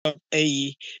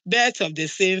birds of the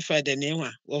same feather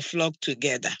will flock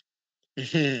together.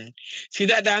 See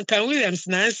that Duncan Williams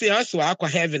Nancy also aqua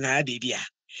heaven baby.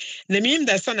 Na mean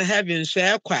the son of heaven so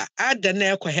aqua add the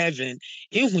neck heaven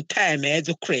in who time as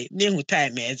a cray, near who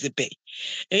time as a bay.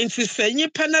 Nti sɛ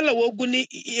nnipa no la wɔgu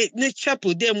ne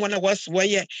chapel dɛ mu na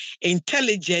wɔyɛ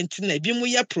intelligent na bi mu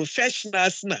yɛ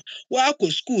professionals na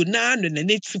wɔakɔ school na ano na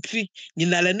ne tipi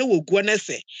nyinara na wɔgu no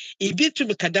sɛ ebi tum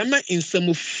kadama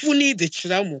nsɛmfuo ni de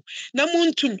kyerɛ mo na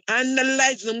montum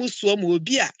analyze na musuo mu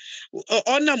obi a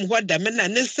ɔnam hɔ dam na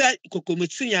ne sa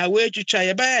kokomoti a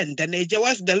wɔatwitwa yɛbɛyɛ nda na agya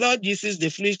was the Lord uses the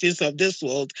foolish things of this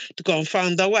world to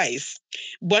confound the wise.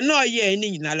 But no ye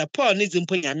ni nyinara Paul ne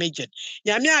zimpo nyame gyen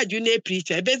nyame adwo na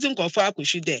preacher ebezi nkofo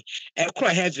akɔhwi dɛ ɛkɔ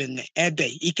heaven ɛbɛ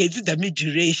ikedi da me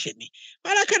duration ni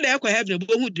wala ka da ɛkɔ heaven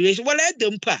bo hu duration wala ɛdɛ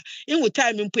mpa ihu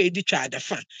time mpa edi twa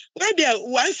adafa we bia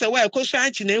once a while kɔ so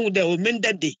anchi na ihu dɛ o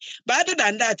menda day but other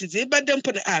than that is ebɛdɛ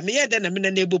mpa a me yɛ dɛ na me na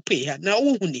ebo pay ha na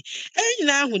wo hu ni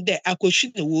ɛnyina ahu dɛ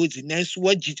akɔhwi na wozi nanso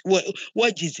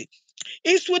wagizi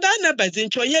eastwood anaba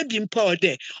zincho ye bimpa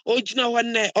there ojina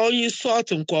one or insult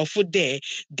nkofo there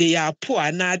they are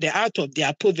poor now they out of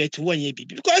their poverty one ye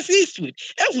because eastwood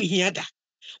every here da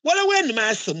wala when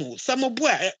masamo some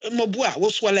mobua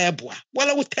was wala eboa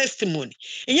wala with testimony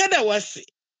and yada was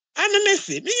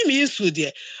anamese me eastwood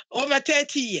there over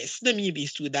 30 years na me be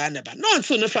eastwood anaba no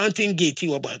so no fountain gate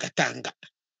wa bagatanga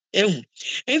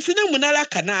ensina munala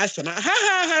kana asama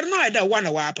ha no ada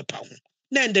one wa papa ho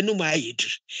na nda no ma yedu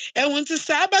want to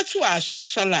sabatu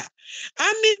asala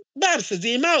ami babs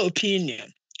the my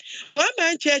opinion one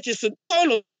man churches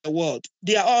all over the world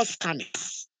they are all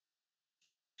scammers.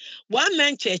 One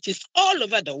man churches all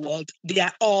over the world they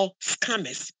are all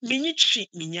scammers minyichi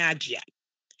minyadia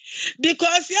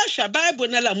because ya bible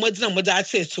na la modina moda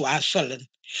say to asolen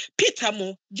Peter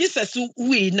mo Jesus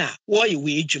we na wo ye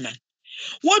we adwuma.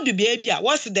 What do behavior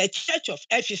was the church of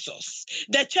Ephesus,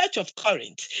 the church of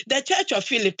Corinth, the church of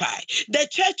Philippi, the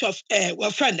church of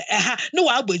no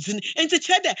abozin, and the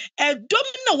church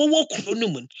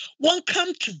domino one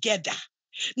come together.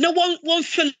 No one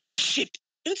fellowship.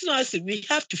 Internationally, we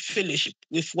have to fellowship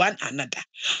with one another.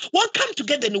 What come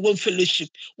together in one fellowship?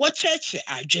 What church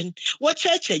are you? What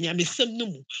church are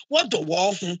you? What the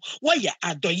war? What ya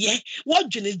adoye? What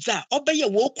juniza? Obey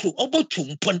your walk about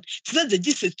tumpon. So the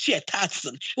Jesus chair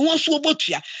taxon.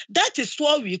 That is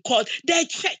what we call the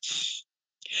church.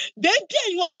 Then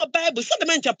you have Bible. So the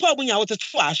man Japan when you want to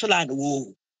trash land.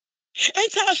 Whoa.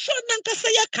 And so I saw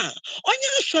Nankasayaka. On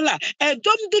your shola, a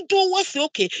dom do was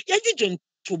okay. Yaji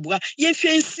Tubwa, ye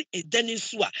fancy a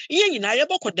deniswa, ye in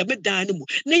Ayaboko the Medanimu,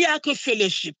 Nayako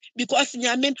fellowship, because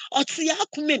Yamin or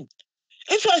Tiakumin.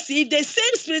 And so see the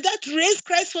same spirit that raised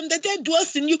Christ from the dead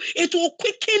dwells in you, it will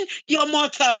quicken your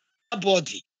mortal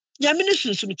body.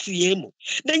 Yaminishin Sumitiemo.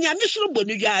 Then Yamishu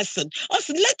Bonuyasan.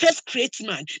 Also, let us create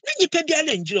man. Then you pay the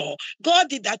angel. God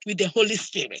did that with the Holy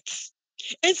Spirit.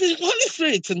 And the Holy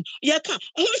Spirit,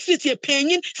 Holy Spirit, you're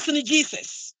paying Son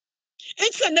Jesus.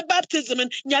 And the baptism,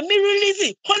 and Yami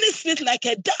releasing Holy Spirit like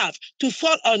a dove to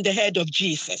fall on the head of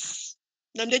Jesus.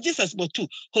 Now the Jesus but two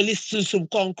Holy Spirit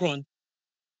concron.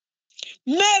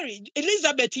 Mary,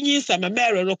 Elizabeth, yes, I'm a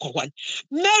Mary Rokowan.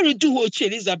 Mary do what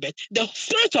Elizabeth, the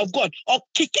Spirit of God, or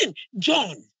kicking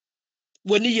John.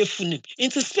 When you funim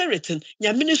into spirit and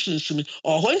your ministry,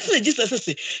 or when Jesus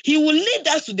says, He will lead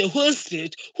us to the Holy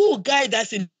Spirit who will guide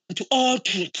us into all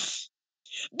truths.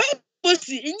 Bible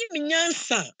in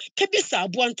Yansa, Kepisa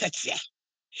Buantatia.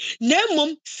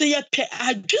 Nemum say a pe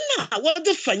adjuna, what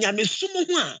the fanyame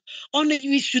sumuha. Only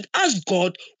we should ask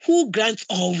God who grants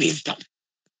all wisdom.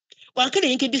 One can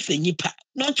be saying nipa,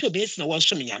 not to base no was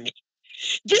yami.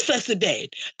 Jesus said,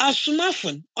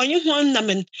 Asumafun, on you one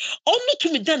namen, only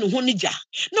to me done honija.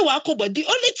 No, I could but the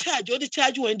only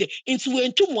charge when the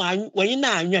into one when you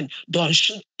know, don't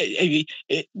shoot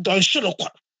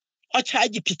or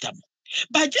charge Peter.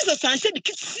 But Jesus answered,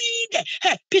 see that,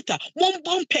 hey, Peter, one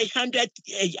bomb pay 100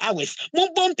 hours,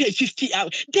 one bomb pay 50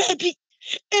 hours. There be,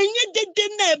 and yet they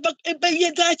never by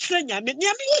that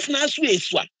Yami was not sweet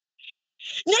one.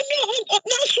 Yami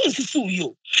not so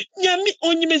you. Yami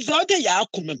on your mizada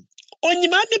yakumum. On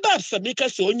your mammy babsa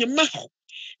because on your maho.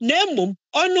 Nemum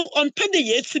on penny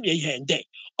yet to be hand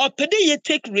or penny yet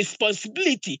take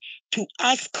responsibility to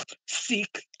ask,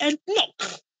 seek, and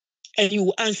knock, and you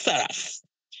will answer us.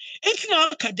 It's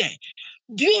not Kade.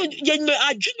 Do you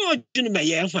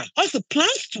also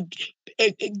plans to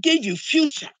give you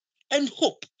future and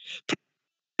hope?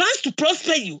 Plans to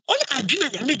prosper you. All Adjuna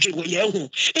Yamiji were young.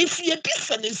 If you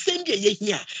are and same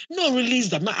year, no release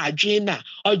the Adjina,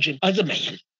 Arjun, other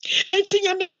man. And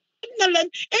nalan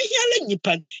ehiala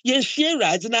nipan yen hwie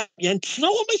rade na yen tena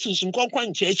ho besunsun kwankwan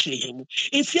nkyerɛkyerɛ yɛn mu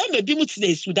nti ama bi mu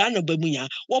tena Sudan no ba mu ya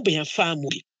wo be yɛn fa mu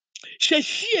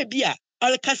hwehwie bi a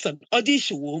ɔrekasa ɔde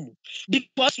hyɛ wɔn mu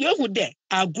because wehu dɛ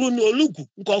agoro no olugu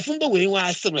nkɔfo mba wei wa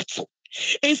asereto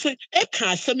nso ɛka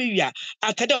asɛm wi a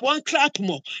akada wɔn clap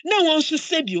mo na wɔn nso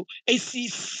sɛbio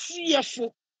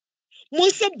esisiefo mo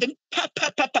nsɛm dem pa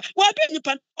wɔabɛ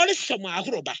nipa ɔrehyɛ mo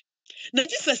ahoroba na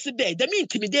Jesus bɛ dɛm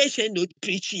intimidation no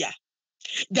preach ya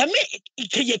dɛm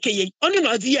keye ɔno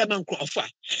na ɔde yɛ ma nkurɔfo a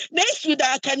na esu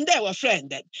da aka ndɛ wɔ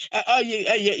friend dɛ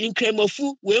ɔyɛ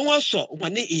nkramofu wei wɔn sɔ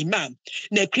wɔne imam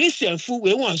na christianfu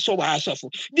wei wɔn sɔ wɔ asɔfo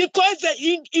because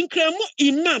the nkramo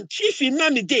imam chief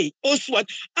imam dey oswat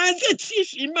and the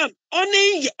chief imam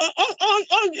ɔne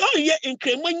ɔyɛ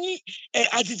nkramo nyi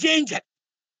agyegyenja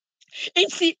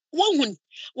nti wɔhun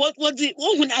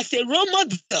as a role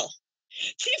model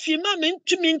chief imam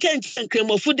ntumi nka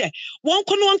nkramofo de won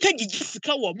kono nka gigi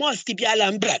sika wo mosque bi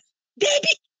alambra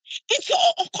debi it's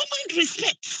all command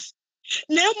respect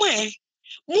na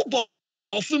mo bo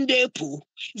ofum de po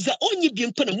za onyi bi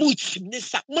mpo na mo chim ne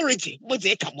sa moriji mo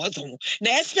de ka mo zo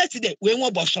na expect de we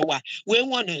won bo so wa we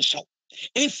won no so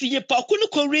enfi ye pa kono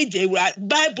ko read the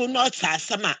bible not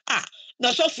asama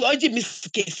na so fu oji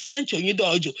misike sancho do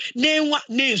ojo na enwa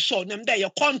na so na mda ye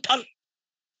kontal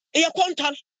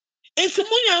Esi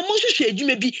munya mohwehwe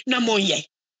adwuma bi na monye.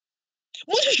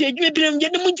 Mohwehwe adwuma bi na monye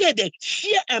na monye de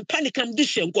fear and panic am de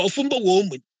hye nkofo mba wo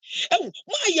mu. Ewu,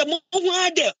 mo aye mo ho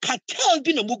ade cartel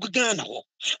bi na mugu Ghana ho.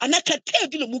 Ana cartel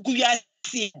bi na mugu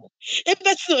wiase mo.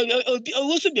 Ebesi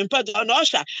owo bi mpa do na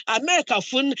osha America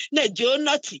fun na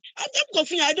Jonati.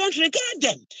 I don't regard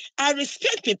them. I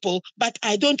respect people but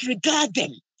I don't regard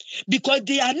them because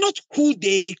they are not who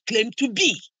they claim to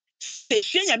be. They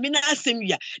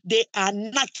are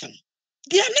nothing.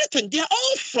 They are nothing. They are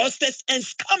all fraudsters and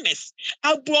scammers.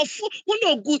 Abrofu, one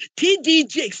of good TD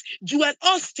Jakes, Joel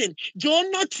Austin, Joe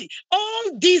Naughty,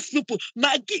 all these people,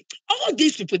 Maggie, all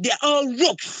these people, they are all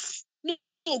rogues. No,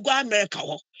 go America.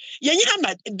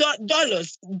 Yenihama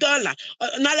dollar,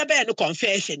 nalabe no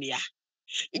confession, yeah.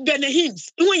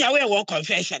 Benehims, when you wear one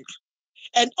confession.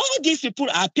 And all these people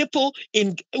are people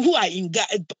who are in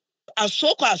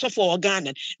so-called for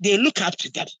Ghana. They look up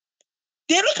to them.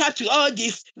 They look up to all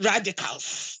these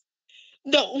radicals.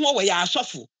 No, what we are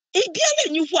suffering.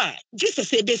 If you why Jesus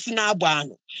say besi na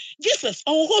abano. Jesus,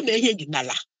 oh, me here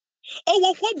nala.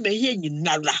 Oh, what me here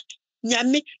nala.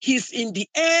 Nyame, he's in the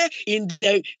air, in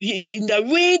the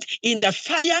wind, in the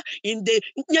fire, in the.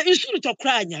 You should talk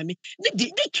cry, Nyame.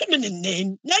 The 2 minute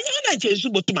name. Na yana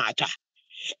Jesus botumata.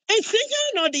 And say,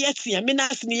 no, the Yaxia,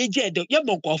 Minas Niegedo,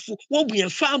 Yamokofu, won't be a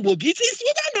farm will be. It is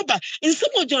without number. In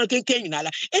some of Jonathan Kenala.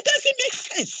 It doesn't make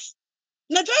sense.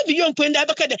 Not all the young point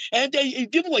and they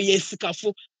give me a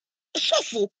scaffle.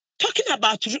 Shuffle, talking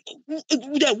about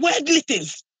the worldly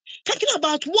things, talking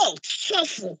about wealth,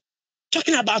 shuffle.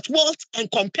 Talking about wealth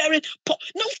and comparing. No,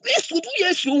 yes, would we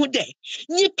yes, you would day.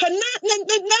 Nipa na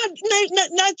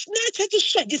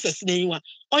Jesus name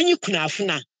on you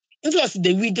kunafuna. It was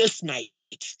the widow's mite.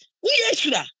 We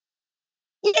should hear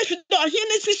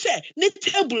say, ne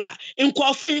table in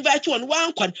coffee invite one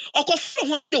quan, or coffee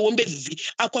one the one busy.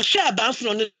 I could share bound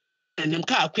from and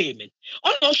car payment.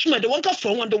 On no the one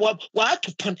from one the what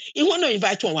to pun. You want to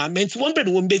invite one meant one bed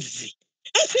one busy.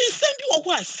 And since send you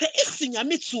what say, it's in your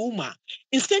mitsuma.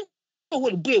 Instead,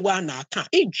 will be one account.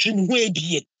 It June way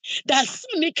be it. That's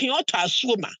making out a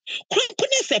swimmer.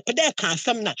 Quampiness a pedeka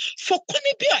samna for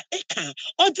Quinibia Eka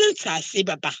or Dinta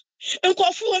Sibaba. And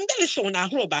Coffee and that is on a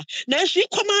roba. Now she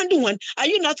command one. Are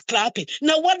you not clapping?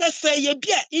 Now what I say, you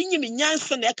be in your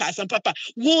Yanson Eka and Papa.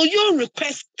 Will you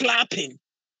request clapping?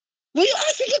 Will you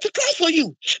ask me to clap for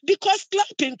you? Because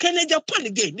clapping can Japan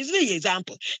again. This is an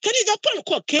example. Can Japan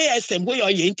call KSM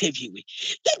where you're interviewing?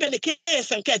 Then the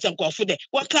KSM catch and call for the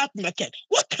what clap market?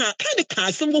 What kind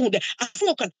of someone who I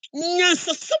smoke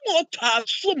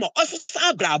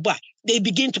somewhat they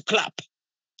begin to clap.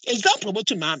 Example what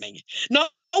to mammy. Now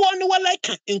I wonder what I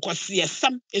can inquire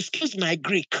some excuse my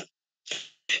Greek.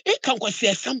 It can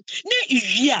say some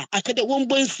yeah, I could one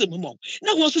bone simmo.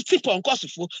 Now wants to tip on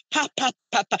Kosovo, papa.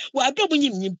 Well, I don't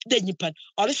mean the Nipan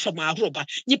or the Shama Roba,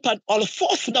 Nipan or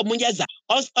force the Munyaza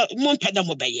or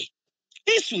Montanamobaye.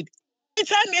 Eastwood.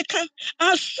 It's America,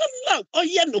 our son love or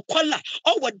no color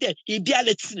or what there he be a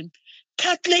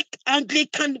Catholic,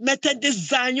 Anglican, Methodist,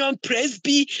 Zion,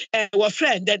 Presby, our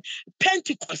friend, that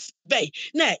Pentecost Bay,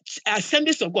 next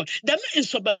Assemblies of God. The man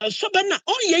Sobana,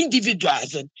 only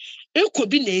individuals. It could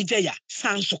be Nigeria,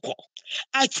 Sansoko.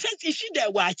 I said if you there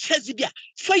were Chesibia,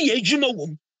 for ye, Juno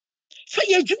womb. For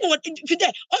you do what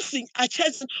today, us a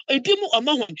chance, a bit more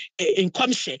among in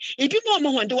comshare, a bit more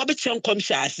among the Wabbit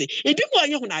comshare, a bit more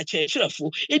young one church, a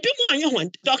bit more young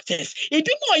one doctors, a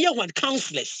bit more young one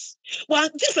counselors. Well,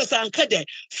 just as I'm cutting,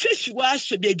 fish was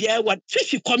to be there, what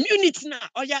fish community now,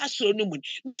 or ya so no moon,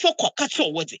 for catch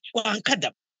what it, one cut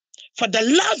them. For the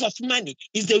love of money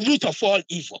is the root of all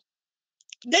evil.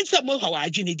 Then some more how I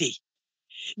day.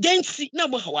 Then see no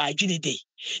more how I day.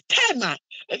 Time,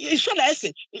 so I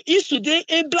say, is today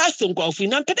a blast on golf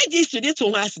in Ampede today to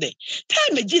last day.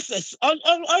 Time, Jesus, all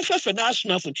for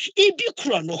national food, it be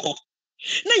chrono.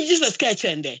 Now Jesus catch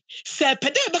and there. Say,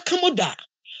 Pedaba Kamoda.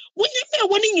 When you know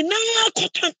one in now,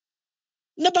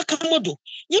 never Kamodo.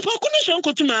 You can't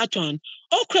go to marathon.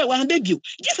 Oh, cry one debut.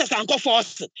 Jesus uncle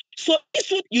force. So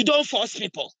if you don't force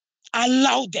people,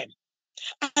 allow them.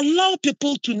 Allow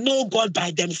people to know God by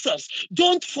themselves.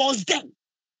 Don't force them.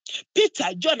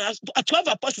 Peter, John, 12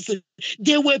 apostles,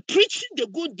 they were preaching the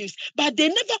good news, but they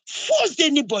never forced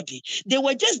anybody. They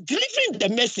were just delivering the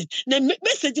message. The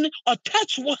message or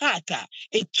touch one heart.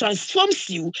 It transforms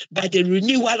you by the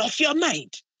renewal of your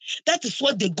mind. That is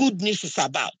what the good news is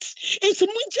about. It's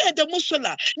the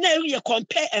Musala. Now you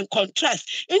compare and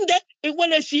contrast. In the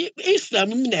when I see Islam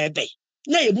nebe,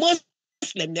 now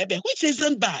Muslim nebe, which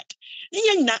isn't bad.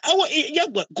 Our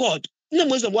God, no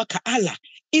Muslim worker Allah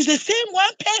is the same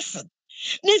one person.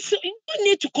 So you don't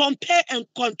need to compare and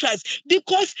contrast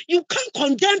because you can't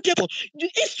condemn people.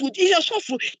 Eastwood is a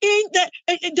suffer in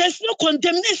there's no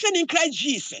condemnation in Christ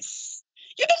Jesus.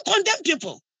 You don't condemn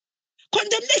people.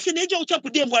 Condemnation is just up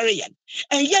with them worrying.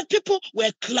 And yet people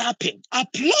were clapping,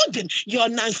 applauding your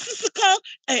nonsensical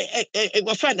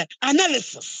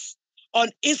analysis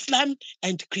on Islam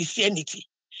and Christianity.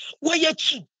 Where you're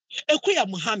true, Ekuya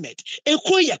Muhammad,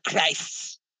 Ekuya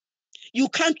Christ. You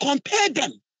can't compare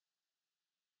them.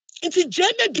 It's a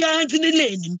German guards in the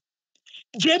lane.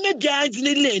 German guards in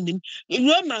the lane.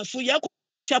 Roman for Yaku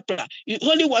Chapra,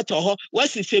 holy water,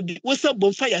 what's the fabi, what's up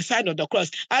bonfire sign of the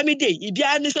cross? I mean, if you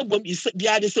are this bomb, is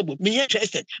behind this bomb, me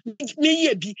interested.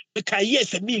 Me be because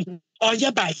yes, me or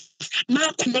your bike.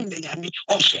 Mark me,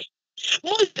 okay.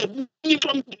 Most of me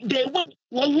from day one,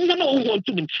 want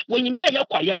to me when you make your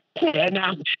quiet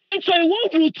now. It's a one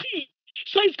routine.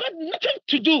 So it's got nothing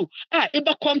to do. If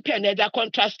I compare and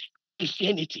contrast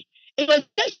Christianity. It was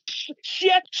just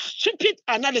sheer stupid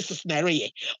analysis,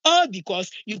 Mary. All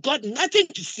because you got nothing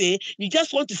to say. You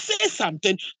just want to say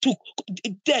something to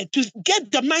get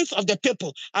the minds of the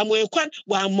people. And one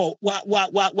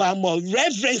more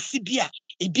reverence.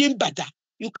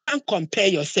 You can't compare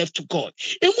yourself to God.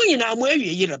 And when you are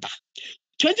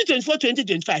 2024,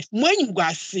 2025, when you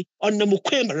go see on the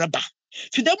Mukwem Rabba.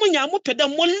 To them, when you are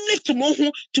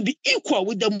to be equal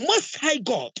with the Most High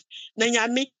God.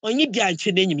 Nanyame, on you be a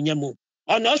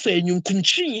and also a new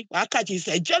country, Wakati is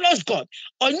a jealous God.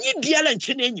 On you be a and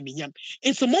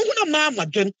it's a moment mama,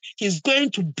 he's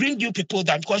going to bring you people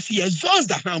down because he exalts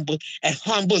the humble and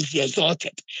humbles the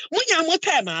exalted. When you are more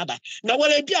time, Abba, now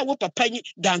what I do, I will papa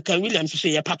Duncan Williams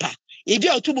say, Papa. If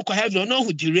you are too much heaven, no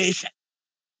who duration.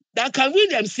 Duncan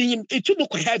Williams see him, it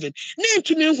took heaven. Name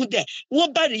to me who there,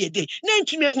 what body a day. Name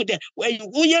to me who there, where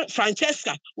you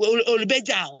Francesca, or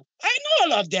Bejao. I know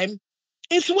all of them.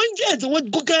 It's one judge what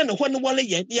Gugana when Wally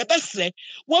yet, your best say,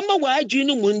 one more why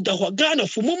Gino Munda, Ghana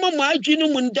for Mumma, my Gino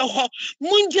Munda,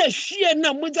 Munja, she and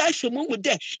no Mudash, Mumu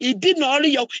there. It didn't all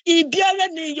yo, it be all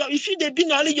if you did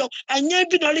been all yo, and you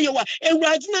been all yo, and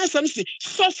right now something,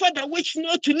 suffer the which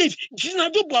not to live, Gina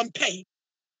do one pay.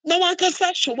 No one can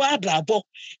say Shawa Brabo,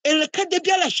 and the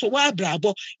Cadabiala Shawa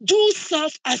Brabo, do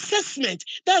self-assessment.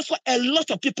 That's what a lot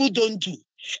of people don't do.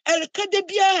 The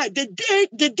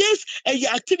days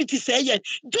your activities say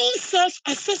do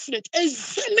self-assessment,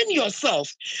 examine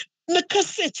yourself. Make us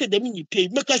say to them you pay,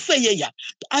 make us say yeah.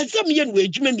 Azamian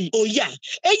wage me, oh yeah,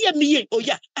 me, oh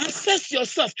yeah. Assess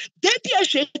yourself. There be a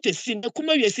shade to sin, the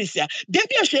Kumari sister, there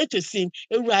be a shade to sin,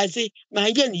 a razi,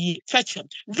 my yenny, fetch him.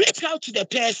 Reach out to the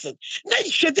person. Now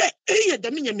you should that the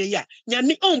minya,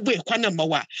 Yami own way,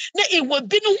 Quanamawa. Now it will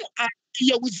be no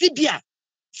Zibia.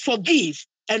 Forgive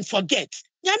and forget.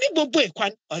 Start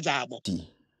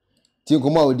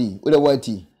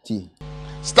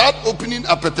opening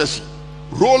a petition,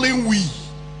 rolling we,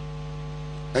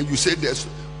 and you say this: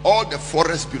 all the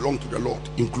forests belong to the Lord,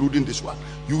 including this one.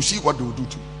 You see what they will do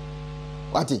to you.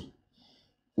 What?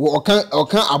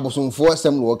 Okan abosomfo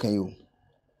sem no okan you.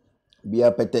 Be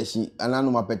a petition,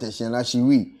 ananoma petition na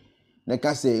shiwi. Na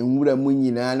ka say nwura mu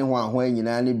nyina ne ho ahwan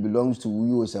nyina ne belongs to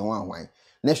you say ho ahwan.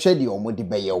 Na hwe de omode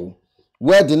beyewo.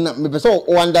 Where did not me person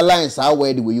underline sa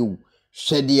where the you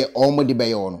shed ye almost the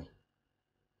bayon.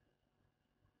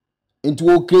 Into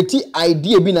o create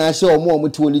idea bi na ahye omo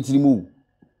to oni tirimu.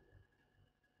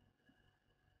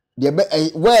 De be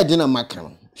where de na maka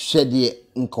no hwe de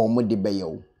nka omo de be ye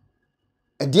o.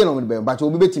 E de na omo de be but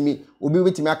obi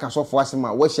betimi aka sofo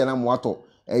asema wo hye na mo ato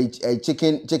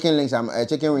chicken links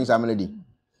chicken wings amelody.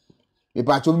 Me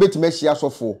pa obi betimi ahye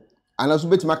sofo anaso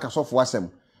betimi aka sofo asem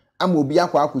ama obi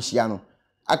akwa akohia no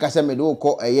aka se me de wo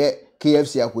kọ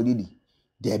KFC akodidi.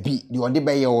 De bi de ode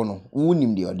be ye wo no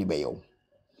wunim de ode be ye wo.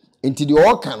 Enti de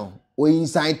oka no o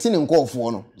insight ne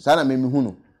nkofo no sa na memihu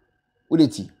no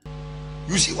udeti.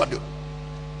 You see what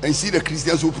and see the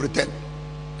Christians who pretend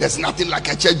there's nothing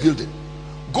like a church building.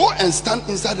 Go and stand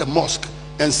inside the mosque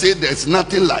and say there's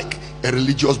nothing like a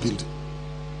religious building.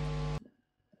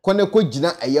 Kone ko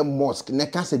gina eye mosque ne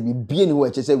ka se bibie ne ho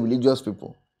eche se religious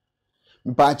people.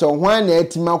 Mpa cha hwan na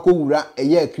etima ko wura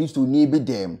eye Kristo ni bi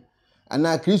dem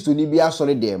ana Kristo ni bi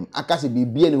asore dem aka se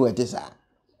bibie ne ho eche sa.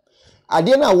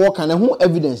 Ade na wo kan ho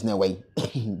evidence na wai.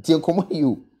 Tie komo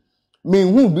you. Me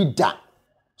hu bi da.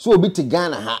 So obi te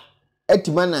Ghana ha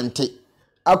etima nante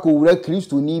akowura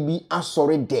Kristo ni bi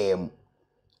asore dem.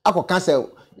 Akoka se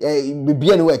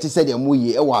bibie ne ho eche se dem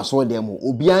ye e wo asore dem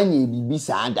obi anya bibi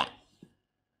saada.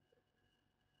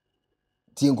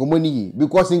 Tie komo ni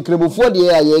because nkremofo de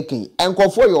ya ye kan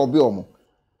enkofo ye obi omo.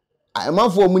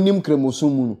 Amanfo omo nim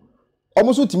kremosum mu no.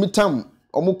 Omo so timi tam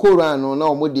omo koran no na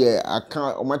omo de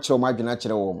aka omo kire omo adwena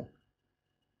kire wo mo.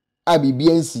 A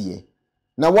bibia nsiye.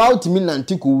 Na wa utimi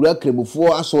nante ko wura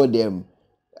kremofo aso dem.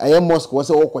 Aye mosque wo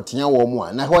se wo kotea wo mo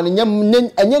a. Na ho anya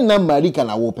na marika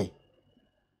na wo pe.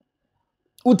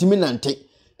 Utimi nante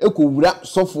eko wura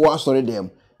sofo asore dem.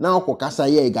 Na okokasa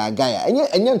ye gaga ya.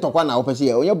 Enye ntokwa na wo pe se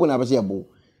ye. Onye bo na pe se ye bo.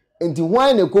 Enti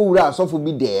hwan na ko wura sofo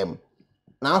bi dem.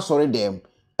 Na asore dem.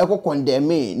 Eko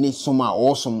kondeme ni soma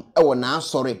osom ewo na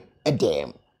asore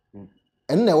edem.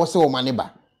 Eno na wo se wo mane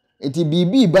ba. Enti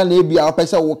bibi ba na ebia wo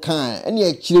pese wo kan ene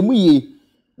e kiremu ye.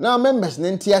 Na members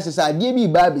ne ntia asesa ade bi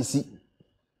ba besi.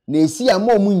 Na esi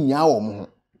ama omu nya wo mo.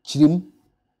 Kiremu.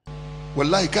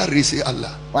 Wallahi ka resi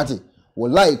Allah. Wati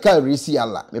wallahi ka resi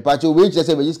Allah. Me pa che we kire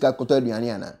se be jiska koto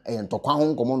aduane ana. E ntokwa ho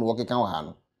nkomo no wo keka wo ha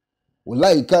no.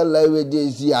 Wallahi ka la we de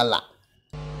esi Allah.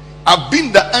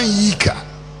 Abinda anyika.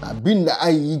 Abinda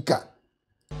ayika.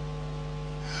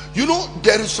 You know,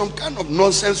 there is some kind of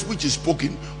nonsense which is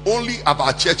spoken only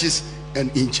about churches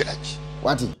and in church.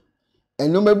 What?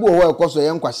 And no mebu o ekoso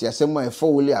ye nkwase asem ma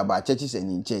efo wole about churches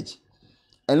and in church.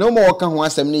 And no more ka ho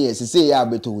asem ne yes say ya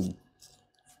beto hu.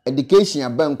 Education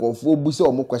abank of buse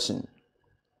o mo question.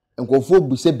 Nkofo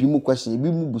buse bi mu question, bi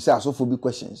mu buse asofo bi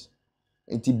questions.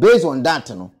 And based on that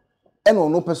no, e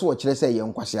no person wo kire say ye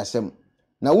nkwase asem.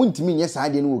 Na wuntimi nye saa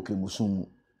de no wo kremusum.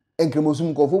 Enkremosum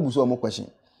nkofo buse o mo question.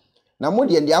 Na mo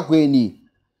de ndi akwa ni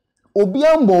obi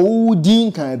ambo wudi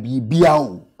nkan bibia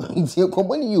o. Nti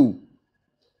komoni you.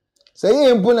 Say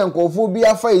ye mpo na nkofo bi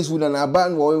afa isu na aba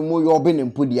no mo yo be ne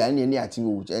mpo dia ne ati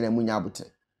wo ene munya abote.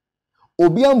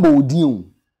 Obi ambo wudi o.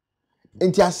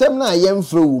 Nti asem na ye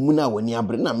mfre wo mu na wani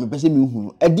abre na me pese me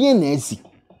hu. Ade na asi.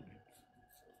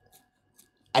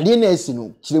 Ade na asi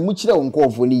no kiremu kire wo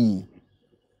nkofo ni yi.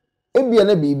 Ebia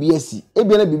na bibi asi,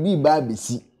 ebia na bibi ba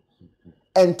besi.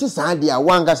 Enti saa de a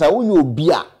wankasa wonye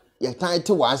obi a ye tan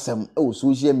te wasem e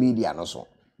social media no so.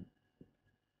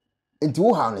 Enti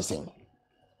wo ha no sen.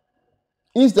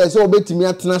 Instead so obetimi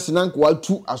atena senanko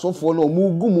atu asofo no mu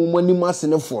gumu manim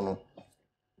asenefo no.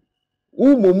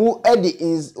 Wo momu e de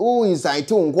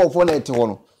insight nkofo na ete ho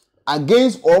no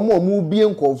against omo bie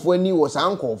nkofo ani wo saa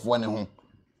nkofo ne ho.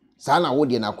 Saa na wo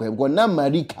de na kwa na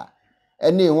marika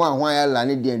ene ho ahwan ya la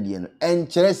ne de no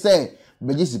enkere se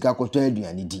beji sika koto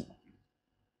aduane di.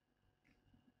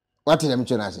 What did I'm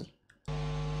trying to say?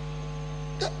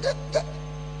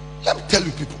 Let me tell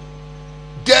you people,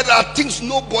 there are things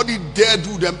nobody dare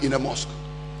do them in a mosque.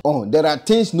 Oh, there are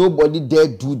things nobody dare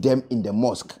do them in the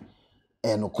mosque.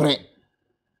 Enokure.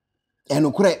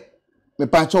 Me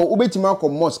pacho ubetima ko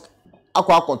mosque.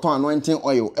 Akoton anointing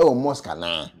oil e wo mosque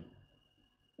na.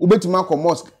 Ubetima ko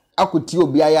mosque akoti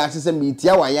obi aya asese me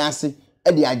tia wa yase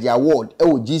e de age award e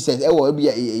wo Jesus e wo bi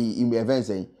event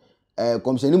say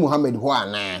komsheni Muhammad ho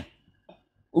ana.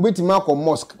 Ubetima ko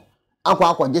mosque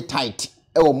akwaje tight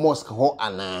e wo mosque ho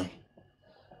ana.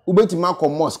 Ubetima ko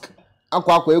mosque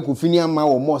akwa ekufini ama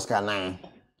wo mosque ana.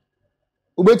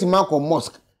 Ubetima ko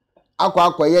mosque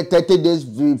akwa ye 30 days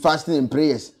fasting and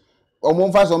prayers.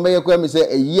 Omo fa so me ye kwa me say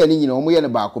eyi ani nyina omo ye ne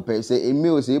ba ko pe say emi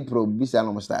o say pro bisa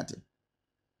no start.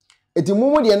 Eti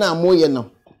mumu de na amoye no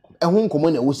ehun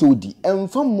nkomo na wo se odi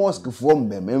emfa mosque fo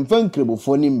mbem emfa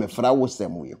nkrebofo ni mmefra wo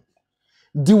sem yo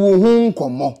di wo hu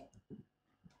nkomo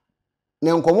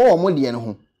na nkomo wo mo de no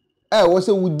ho wo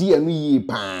se wodi anu yi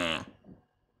pa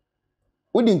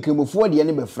Wodi nkremofo de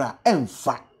ne befra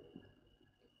emfa.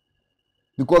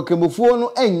 Because kremofo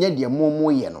no enye de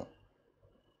momo ye no.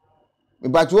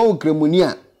 But wo kremoni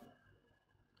a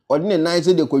odine nan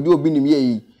se de kwadwo obi nim ye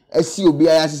yi asi obi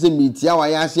ayase se metia wa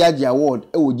ayase age award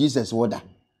e wo Jesus woda.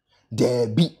 There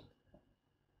be.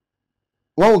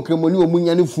 Wo kremoni wo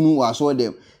munya ne funu wa so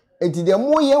dem. Enti de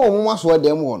mo ye wo mo so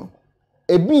dem ho no.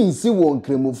 Ebi nsi wo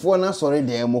kremofo na sore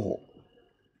dem ho.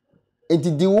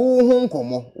 Enti di wo ho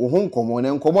nkomo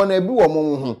na nkomo na ebi wo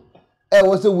mo ho. E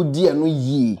wo se wudi eno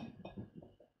yi.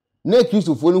 Na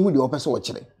Kristofo no hu de opese wo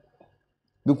kire.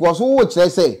 Because wo kire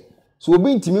say so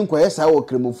obi ntimi nkoye sa wo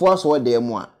kremofo aso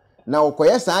dem a na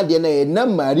okoye sa de na ye na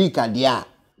marika de a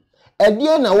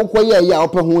ede na wo koye ya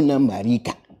ope ho na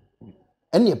marika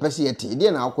ene ye pese yete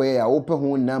ede na akoye ya ope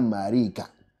ho na marika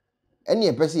ene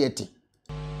ye pese yete.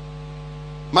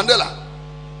 Mandela,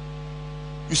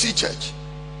 you see church,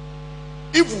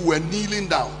 if we were kneeling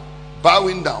down,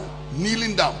 bowing down,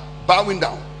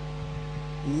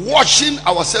 washing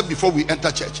ourselves before we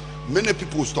enter church, many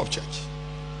people will stop church.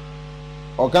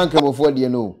 O kan kremofo de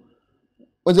no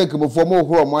o se kremofo mo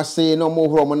horo mo ase no mo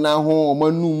horo mo na ho o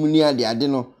manum ni ade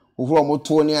no horo mo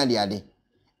to ni ade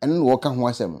ene no ka ho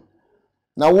asem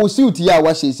na wo siuti ya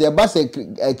wa hye se ba se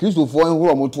Kristofo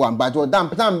horo mo to amba jo dam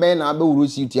petam be na ba wuro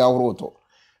siuti ya horo to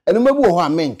ene mabu ho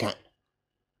amenka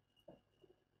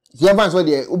ye van so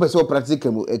de wo be so practice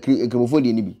kremofo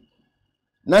de ni bi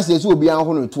na se obi an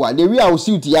ho no to a de wi a wo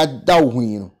siuti ya da wo hu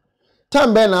no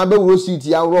tam be na ba wuro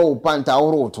siuti ya horo wo panta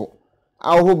horo to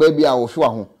aho baby a wo hwe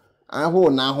ho aho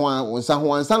na ho a wonsa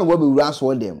ho ansa no be wura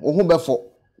so dem wo ho befo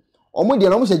omo de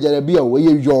na mo hyejara bi a wo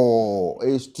ye yo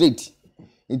straight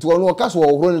it wo no ka so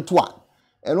wo horo ne to a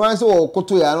eno an se wo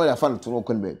koto ya no ya fa no to no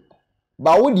kon be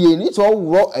ba wo de ni to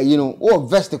wo you know wo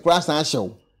vest class an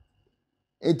hyew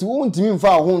it wo ntimi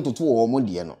mfa ho ntoto wo mo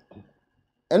de no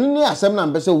eno ni asem na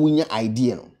mpese wunya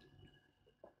idea no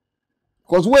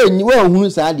because we hunu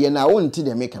sa de na wo nti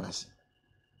de mekanase.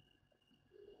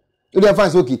 You dey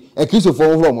fancy okay e Kristofo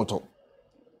horo moto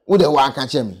wo de wa aka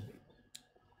che me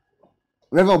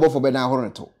reverend obofo be na horo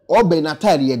to obe na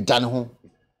tire ye dan ho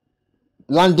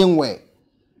landing way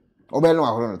obe na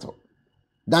horo to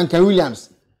Duncan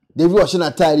Williams David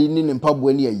Oshina tire ni ne mpabo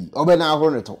ani ayi obe na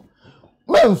horo to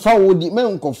men fa wo di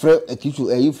men nkofre e Kristo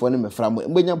ayifo ne mefra mo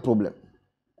mbenya problem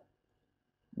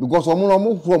because omo no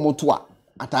mo horo moto a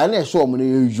atare na show omo na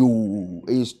yo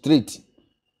e straight.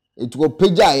 It go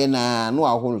peja ye na no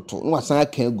ahoro to no asan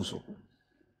aka aguso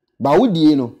ba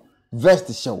wodie no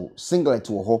vest show singlet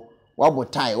wo ho wabo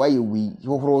tie wa ye wi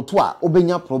horo to a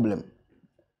obenya problem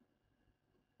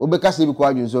obeka se bi ko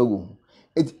adwun so agu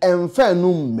it emfa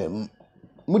no mem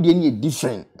mu de ne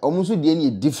different omo so de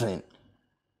ne different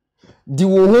di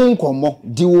wo ho nkomo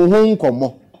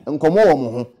nkomo wo mo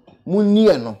ho mu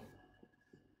nie no.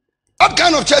 What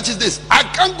kind of church is this? I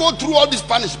can't go through all this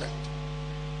punishment.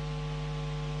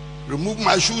 Remove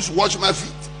my shoes, wash my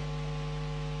feet,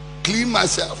 clean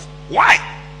myself. Why?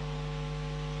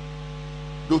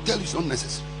 They'll tell you it's not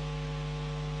necessary.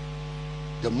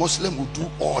 The Muslim will do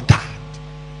all that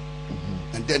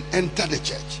and then enter the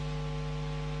church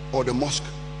or the mosque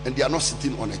and they are not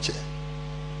sitting on a chair.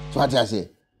 So what I say?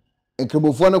 A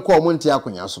kremofo no call monte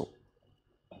akonya so.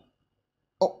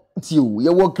 Oh, tiu, ye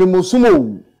wo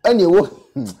kremosumo. Any wo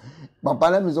papa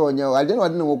na mi so onya, I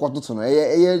don't know what to no.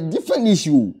 A different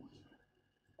issue.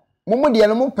 Momo de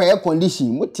no mo pay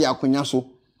condition mo ti akonya so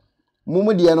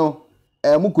momo de no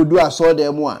mo kodu aso de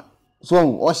mo a so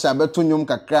o sha beto nyom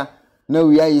kakra na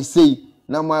wi ayi sei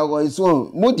na mo so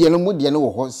mo de no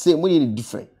wo ho sei mo de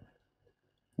different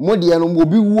mo de no mo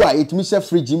bi wu a it mi she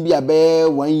fridge bi abe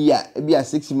 1 year bi a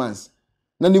 6 months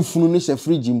na ne funu no she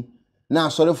fridge na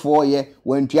asore fo ye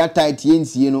wantua tight ye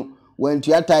nsie no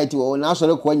wantua tight o na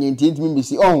asore ko nya ntimi bi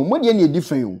si mo de no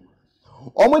different o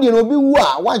omo de no bi wu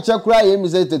a wanche kura ye mi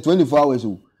say 24 hours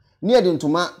o ni e de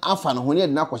ntoma afa no ho ni e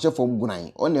de na kwahye fom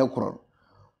gunan o na ekoro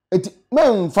eti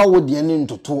memfa wo de ne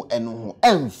ntoto eno ho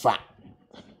emfa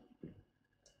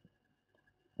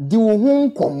di wo hu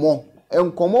nkomo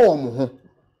wo mo ho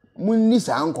munni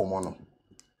sa nkomo no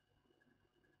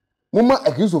muma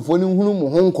Kristofo ni hunu mo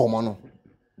ho nkomo no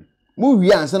mu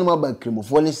wi ansa na ba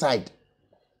kremofo ni side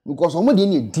because omo de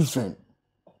ni different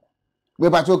we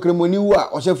ba to kremoni wu a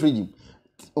o she fridge.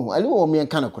 Oh, I know me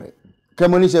can correct.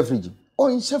 Kremoni chef fridge. Oh,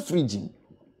 in chef fridge.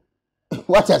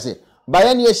 What I say? By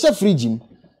any chef fridge.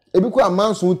 Ebi ko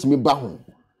amanso ntimi ba ho.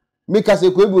 Make us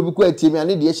a ko ebi obi ko atimi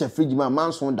ane de chef fridge ma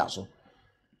amanso da so.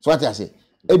 So what I say?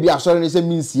 Ebi asore ne se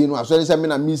minsie no, asore se me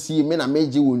na minsie, me na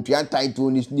meji wo ntua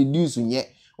title ni news nye.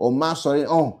 O ma asore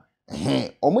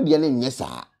omo de ne nye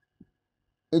saa.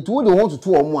 Etu wo de want to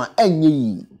omo a enye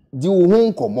yi. di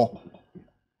wo komo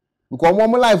because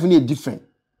omo life na different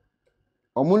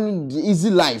omo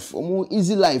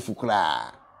easy life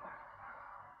kra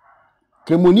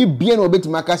kremoni bia na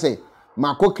obetima aka say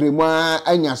makọ kremo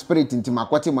anya spirit nti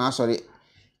makote ma asori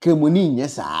kremoni nye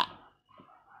saa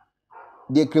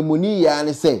de kremoni ya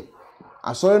ne say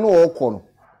asori no okọ no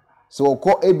se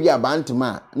okọ ebi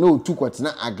abantema na otu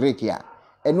kwotena agrek ya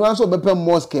enu anso bepe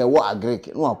mosque wo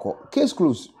agrek no akọ case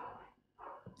close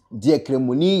de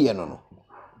kremoni ye no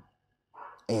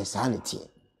sanity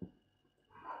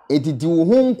etiti wo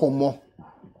ho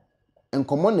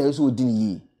nkomo na eso odini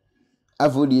yi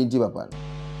afodi enti papa.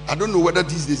 I don't know whether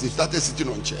these days they started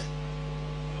sitting on chair,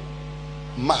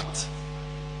 mat,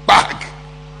 bag,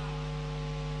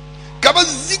 kaba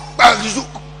zik bag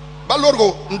zuk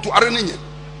balorgo into arenenye.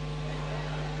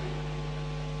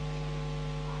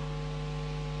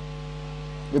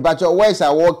 Me pacho wes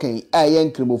are walking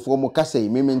ayen kremofo mo kase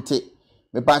memente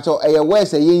me pacho eye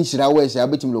wes ayen hira wes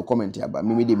abetim lo comment aba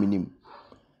me de minim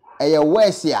eye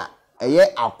wes ya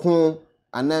eye akon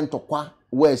anantokwa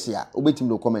wes ya obetim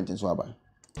lo comment so aba.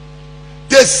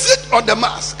 They sit on the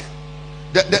mask,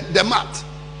 the mat.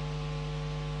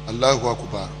 Allahu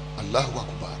Akbar, Allahu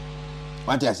Akbar.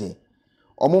 What I say?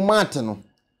 Omo mat no,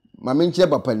 ma menche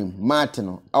papa nim, mat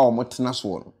no, a omo tena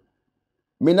so no.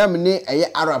 Me na me ne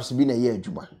eye Arabs bi na eye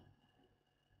adwuma.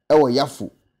 Ewo yafu,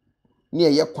 ni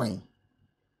eye kwan.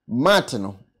 Mat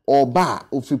no, oba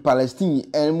ofi Palestine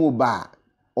enmu ba,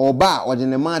 oba ode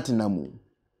ne mat na mu.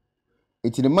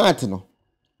 Eti ne mat no,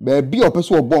 ba bi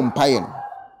opeso obo mpaye no.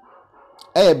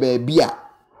 Baby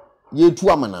ye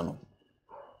tu amana no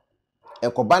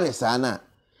ekoba ne saa na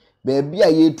baby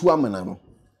ye tu amana no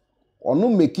ono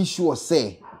make sure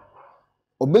say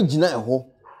obegina eho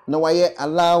na waye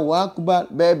Allahu Akbar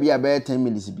baby be 10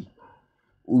 minutes bi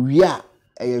owia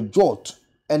jot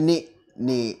ene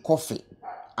ne coffee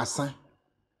asa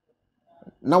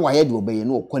na waye de obeye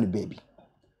na okọ ne baby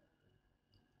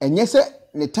enye se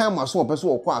ne time aso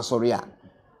opeso okọ asori a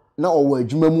na owo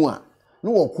adwuma mu a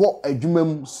no wokọ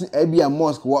adwumam ebia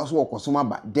mosque wo so wokọsoma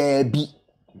ba there be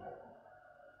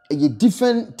a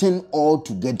different thing all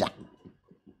together.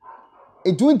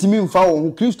 It won't mean fa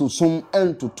wo Kristo som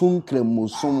entoton kremo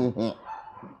som ho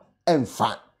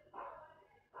emfa.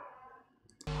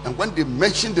 And when they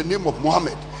mention the name of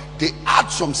Muhammad, they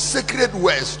add some sacred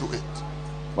words to it.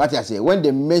 What I say, when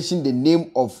they mention the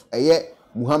name of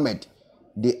Muhammad,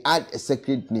 they add a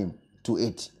sacred name to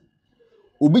it.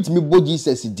 Obit me bo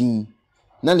Jesus din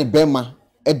na ne bema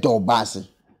edo baase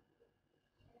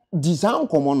di san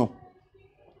komo no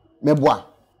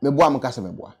meboa mkase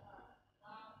meboa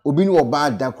obi ni oba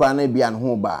da kra na bia no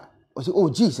ho ba o say oh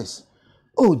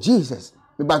Jesus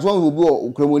me ba to obi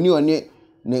o kremoni one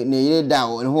ne yire da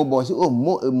ne ho ba o say oh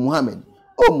Muhammad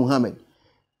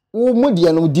wo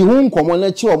modie no di ho komo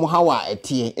na chi o mo hawa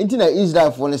etie enti na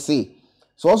Israel fo ne say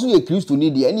so also ye Kristo ni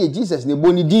dia na Jesus ne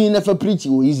boni din na fa preach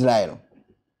o Israel.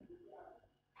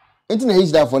 Enti na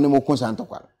Israel for ne mo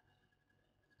konsantokwa.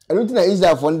 Enti na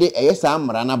Israel for nde eyesa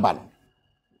amra na ba no.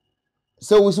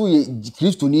 Se wo so ye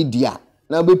Kristo ni dia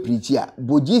na be preach a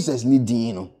bo Jesus ni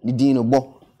din no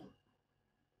bo.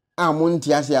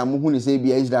 Amonti ase amuhu ne se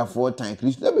bia Israel for time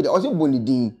Kristo na be o se bo ni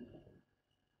din.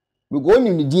 Be go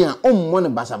ni din a ommo ne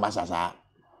basa sa.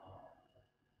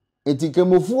 Enti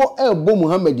kemofo bo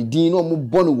Muhammad din no ommo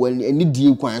bo no wani ni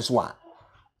din kwan so a.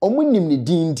 Ommo nim ni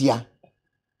din dia.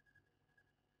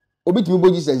 Obitimi bo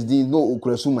Jesus din no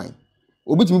okura suman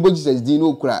obitimi bo Jesus din no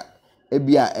okura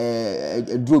ebia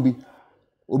drobi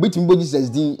obitimi bo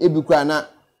Jesus din ebi kura na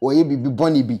oye bibi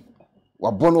boni bi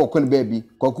wa bono okon baby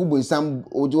kwaku bo nsam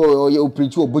oye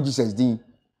opreach o bo Jesus din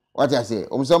what I say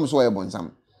omsam so oye bonsam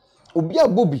obi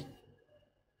abobi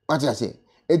what I say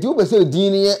eti wo be say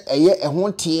din ne eye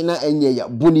ehon te na enye ya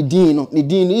boni din no ni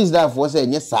din is that for say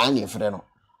enye saa na efre no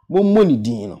mo ni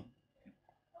din no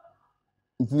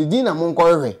ni din na mo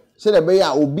nkohwe se de be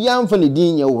ya obi amfa ne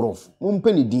din ye worof mo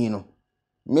mpa ne din no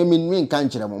me nka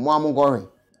nkyere mo amonkohwe.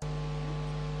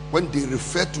 When they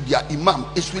refer to their imam,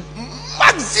 it's with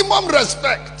maximum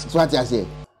respect. So what I say.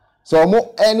 So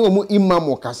omo imam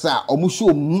okasa omo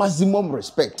show maximum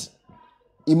respect.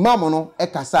 Imam no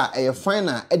ekasa e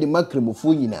final e de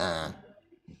makremofo nyina.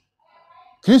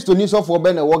 Kristo ni sofo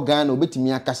be na wo Ghana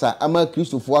obetimi akasa ama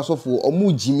kristofo asofo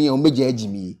omo jimi omo meja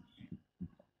ajimi.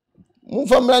 Mo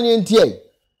famra ni entie.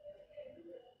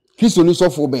 Kristo ni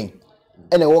sofo be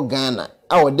e na wo Ghana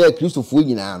a wo da kristofo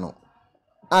nyina no.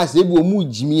 As ebu omu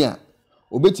jimi a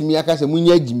obetimi akasa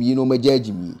munya jimi no meja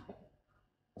jimi.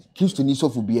 Kristo ni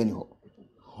sofo bia ni ho.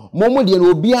 Momo de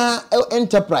no obia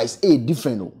enterprise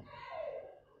different no.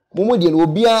 Momo de no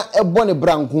obia bone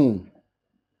branko.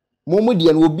 Momo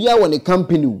de no obi a won a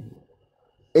company.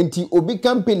 Enti obi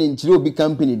company nchire obi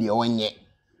company de onye.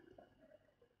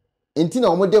 Enti na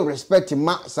omo de respect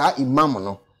ma sa imam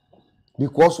no.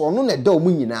 Because ono na da omo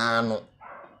nyina no.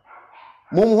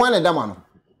 Mom hwan na da ma no.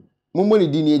 Momo ni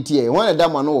di ni etie. Hwan na da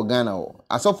ma no wo Ghana o.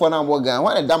 Asofo na wo Ghana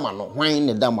hwan na da ma no. Hwan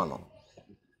na da ma no.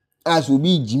 As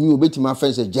obi jimi obetima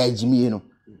fence jai jimi no.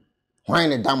 Hwan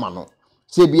na da ma no.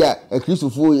 Se bia a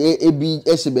Christopher ebi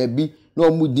ese ba bi na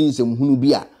omo di nsem hunu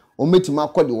bia o metima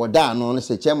akode woda no no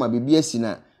se chema bibia esi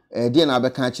na de na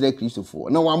abeka kire Christopher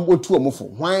na wambotu omofo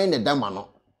hwan na da ma no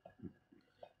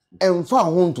emfa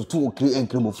ho ntoto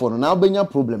enkremofo no na obenya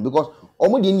problem because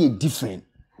omo de ni different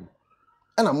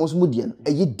ana mo so mo de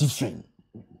e different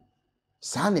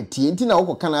sa na tie nti na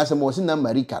wo kana asem wo se na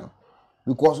America no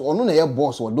because ono na ye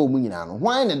boss wo do omo nyina no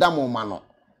hwan na da mo ma no.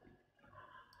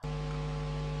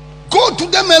 Go to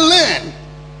them and learn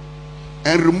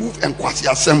and remove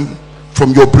enkwasiasem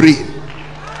from your brain.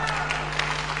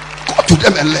 Go to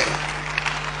them and learn.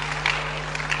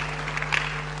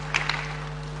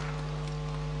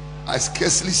 I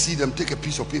scarcely see them take a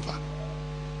piece of paper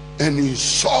and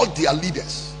insult their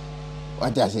leaders.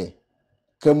 What I say?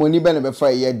 Kemoni be na be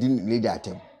fa ye din leader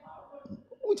atem.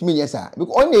 What mean yes sir?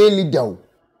 Because on the leader.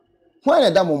 Why na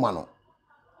da mo ma no?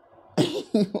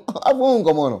 Afun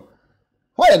komo no.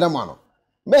 Why na ma no?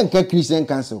 Men ka Christian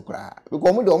council kra.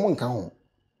 Because mo de omo nka ho.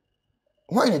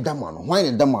 Why na da ma no? Why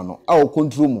na da ma no? A o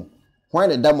control mo. Why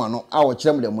na da ma no? A o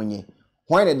kire mo de monye.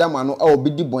 Why na da ma no? A o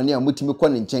bidi boni a mutimi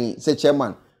kɔ ne nkyɛn se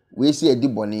chairman. We see a di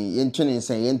boni yen twene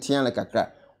nsan yen tia na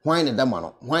kakra. Why na da ma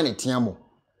no? Why na tia mo?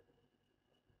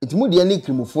 It mo de ani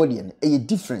krimofo de ne. A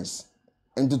difference.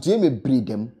 And to me breed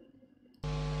them.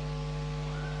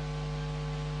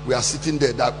 We are sitting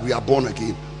there that we are born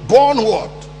again. Born what?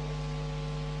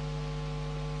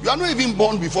 You are not even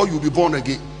born before you be born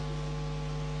again.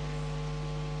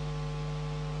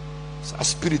 A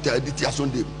spirit identity as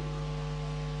on them.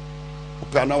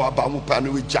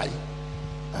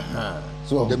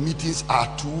 So the meetings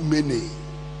are too many.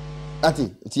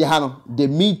 Ati, the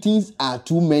meetings are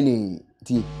too many.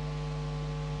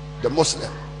 The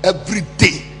Muslim, every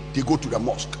day they go to the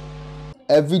mosque.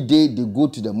 Every day they go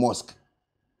to the mosque.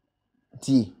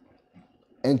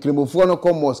 And Kremofo no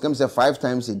come mosque, come say 5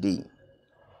 times a day.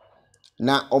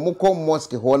 Now, omo come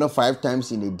mosque ho 5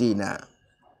 times in a day now.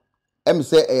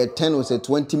 Say 10 or say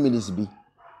 20 minutes be.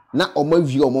 Na omo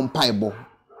view omo paibo.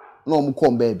 Na omo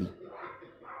come baby.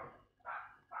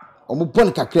 Omo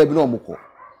pon kakra bi na omo ko.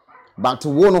 But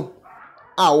wo no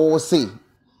a wo say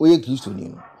oye Kristo ni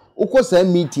no. Ukọ say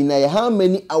meeting na how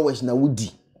many hours na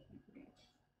wudi?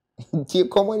 Tie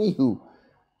common you.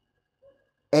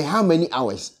 How many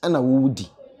hours ana wudi?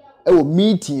 E wo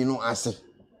meeting no ase.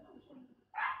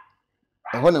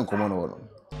 E ho na common no.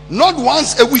 Not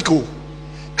once a week.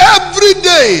 Every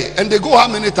day, and they go how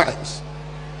many times?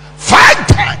 5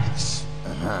 times.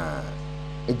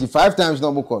 85 times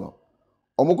no moko no.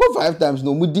 Omoko 5 times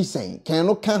no mudi sen. Can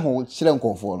no kan ho chire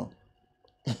nkonfo no.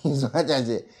 So I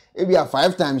say e be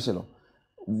 5 times no.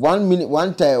 1 minute,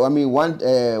 1 time, I mean one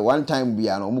time be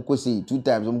no omoko say 2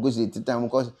 times, omoko say 3 times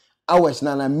because hours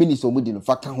na minutes omudi no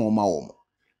fa kan ho ma wo.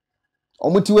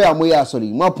 Omuti we amoya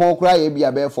sorry. Mo pon kra ye be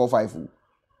 4-5.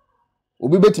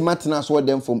 Obi betima tena so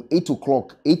them from 8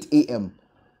 o'clock, 8 a.m.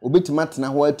 Obi betima tena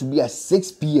ho to be at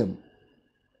 6 p.m.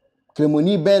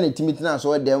 Kremoni ben etimi tena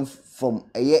so them from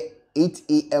 8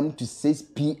 a.m. to 6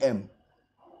 p.m.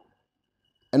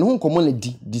 And who come on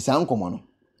di san come on.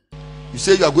 You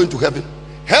say you are going to heaven.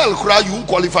 Hell cry, you won't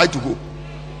qualify to go.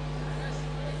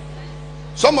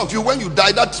 Some of you, when you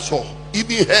die, that's all.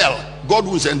 Even hell, God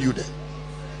will send you there.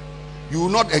 You will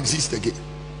not exist again.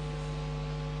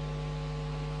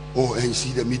 Oh, and you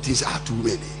see the meetings are too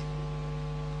many.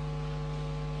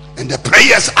 And the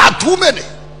prayers are too many.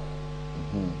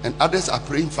 And others are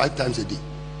praying 5 times a day.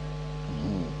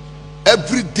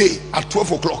 Every day at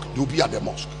 12 o'clock, you'll be at the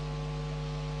mosque.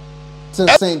 Till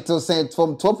Saint,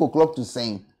 from 12 o'clock to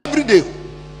Saint. Every day.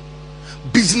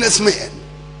 Businessmen,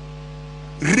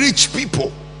 rich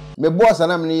people. Me boss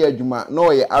anam ni adwuma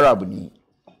no ye Arab ni.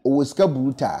 O ska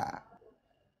bruta.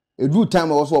 E do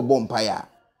time also bompire.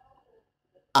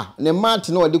 Ne mat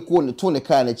na ode ko ne to ne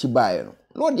car na chi bae no.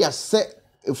 No dia se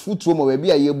e futuro mo ba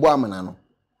bia ye bo amana no.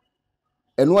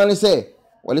 Eno ane se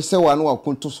wale se wa no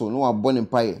akonto so no abɔ ne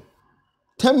mpae.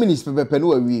 10 minutes pepepe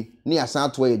no awie ne asan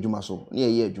ato ye adwuma so ne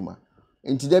ye adwuma.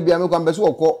 Enti da bia me kwa mbe so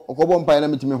okɔbɔ mpae na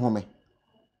metimi home.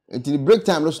 Enti break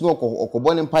time no so no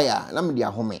okɔbɔ ne mpae a na me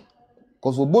dia home.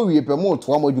 Cause obo wie pe mo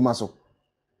to am adwuma so.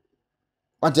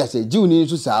 What I say jiw ni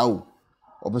so saa o.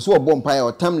 Obeso obo mpae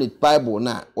o tamlet bible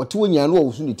na wote wonya no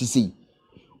wo so ne ti sei.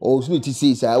 o so ti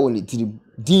sei saa woni tirim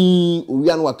din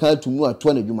owia no waka tumu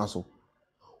ato na adwuma so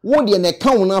wo de na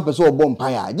ka wo na pese obọ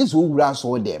mpa ya je so wura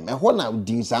so dem e ho na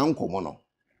din saa nkomo no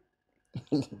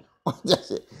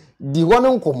di ho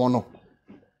no nkomo no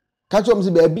ka chom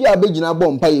se ba bia begina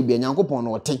bọ mpa ye bia nyankopon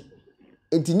no ote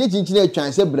enti ne chinchine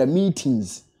atwan se bra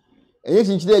meetings enye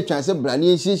chinchine atwan se bra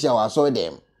ne nhihia wa so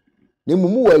dem na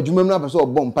mumu wa adwuma na pese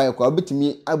obọ mpa ye kwa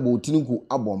obetimi abọ otiniku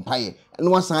abọ mpa ye na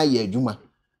wasan ye adwuma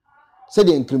se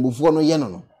de nkremofo no ye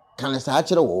no kan saa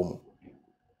kire wo mo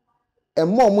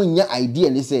emmo mo nya idea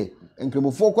ni say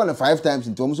nkremofo kwa na 5 times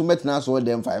into mo so metina so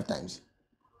dem 5 times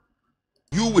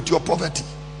you with your poverty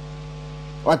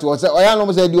what was oya no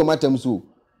mo say di o matam so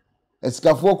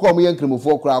esikafo kwa mo ye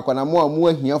nkremofo kwa kwa na mo amu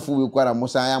ahiafo we kwa na mo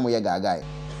san ya mo ye gagai.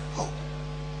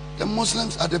 The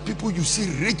Muslims are the people you see,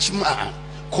 rich man,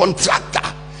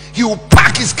 contractor. He will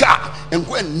park his car and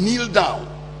go and kneel down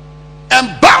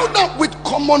and bow down with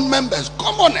common members,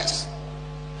 commoners.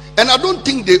 And I don't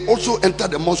think they also enter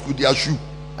the mosque with their shoe.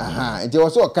 And there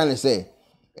was all kind of say,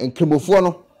 and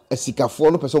Cremofono, a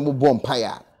Sikafono, person will bomb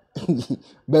pire.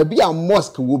 Baby, a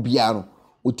mosque will be out,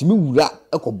 with me, rat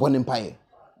a cobon empire.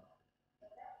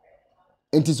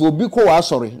 And it will be called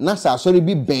sorry, Nasa sorry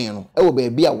be ban, it will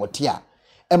be a what here.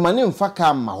 And my name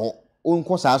Faka Maho, own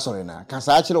course, sorry now,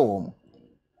 Casachi home.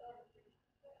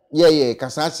 Yeah,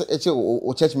 Casachi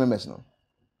or church members no.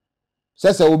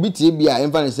 Says I will be Tibia,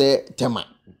 and Vanny say, Tema.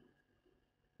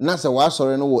 Nasa was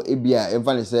sorry no ebia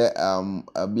evani say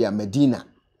bia Medina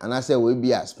and I say we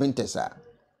bia Spintesa.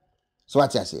 So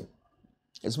what I say?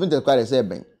 Spintesa quite say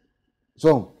ben.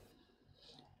 So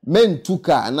men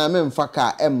tuka and I men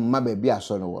faka mabe bia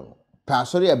so no one. Pa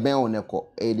sorry a ben on echo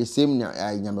the same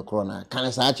nyame krona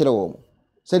kan sa akire wo.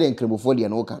 Say the nkremofo de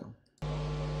no kan.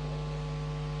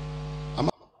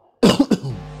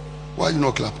 Why are you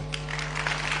not clapping?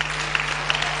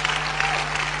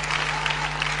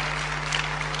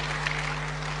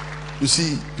 You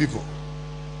see, people,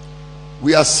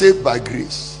 we are saved by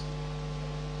grace.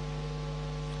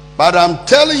 But I'm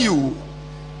telling you,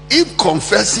 if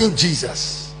confessing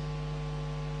Jesus,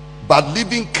 but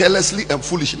living carelessly and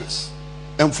foolishly,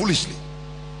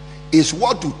 is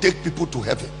what to take people to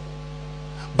heaven.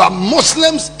 But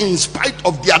Muslims, in spite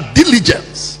of their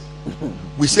diligence,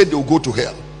 we say they'll go to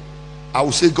hell. I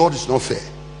will say God is not fair.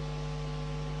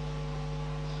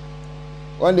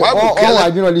 One day,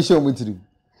 I do not show me to you.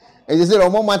 And they said,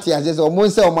 "Oh, Matthias, just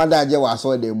almost say, oh, my dad, I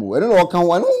saw them. I don't know, can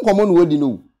one come on, what do you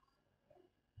know?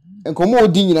 And come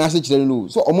on, ding in answer to the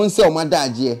news. So, almost say, oh, my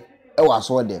dad, I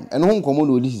saw them. And whom come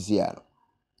on, this is here.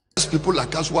 People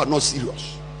like us who are not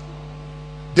serious.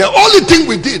 The only thing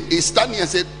we did is stand here and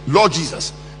say, Lord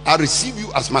Jesus, I receive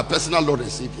you as my personal Lord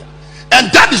and Savior.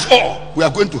 And that is all. We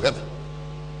are going to heaven.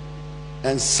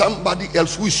 And somebody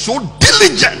else who is so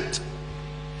diligent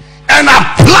and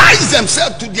applies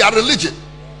themselves to their religion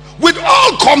with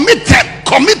all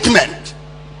commitment,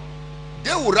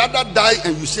 they would rather die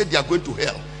and you say they are going to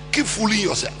hell. Keep fooling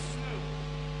yourself.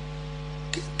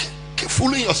 Keep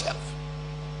fooling yourself.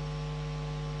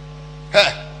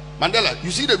 Hey, Mandela,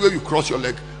 you see the way you cross your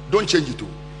leg, don't change it too.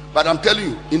 But I'm telling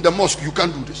you, in the mosque you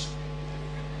can't do this.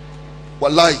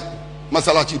 Wallahi,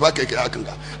 masalachi ba keke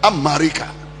akanga. I'm marika.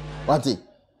 Wati,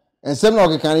 and some of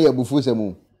the can hear before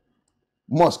some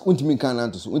mosque. Untimi can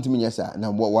antus. Untimi yasa. Na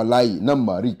wallahi,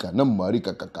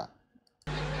 marika kaka.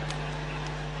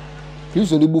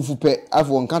 Please only bufu pe.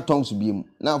 After one can't tongue to be him.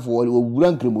 Now for we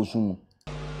will krebosun.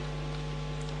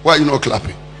 Why are you not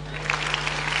clapping?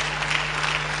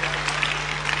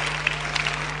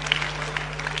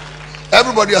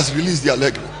 Everybody has released their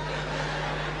leg.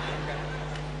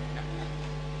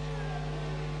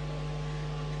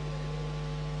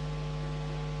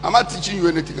 I'm not teaching you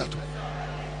anything at all.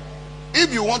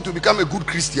 If you want to become a good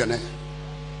Christian,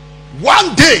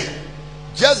 one day,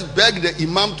 just beg the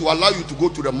imam to allow you to go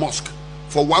to the mosque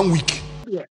for 1 week.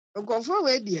 Go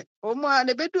forward, dear. Oh, man,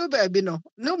 a better baby, no.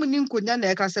 No, we didn't go down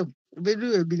there, Castle.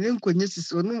 Bedu be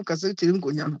nkonyesis onu kasa tiri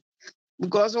nkonya no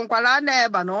because nkwala na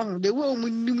eba no de wo mu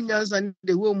nim nyansa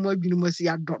de wo mu adwunu masi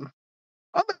adọ no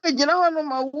o be gina ho no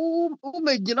ma wo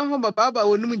me gina ho baba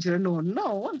wonum nkyere no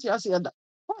wonti ase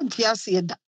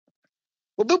da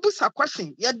obebusa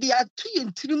question ya de atu ye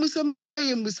ntirim sem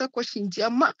ye musa question ti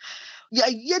ama ya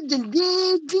ye din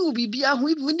bibia ho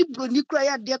even ni broni kra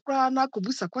ya de kra na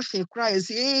akobusa question kra ya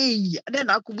say ade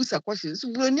na akobusa question so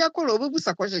broni akora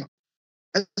obebusa question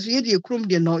as you the chrome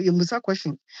de no you musa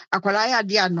question akwala ya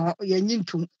de no ya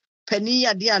nyintum pani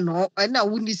ya de no na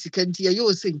wuni sikanti ya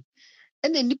yo say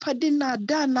ene nipa de na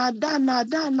da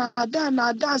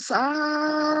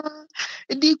sa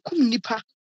e de kum nipa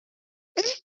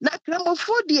Na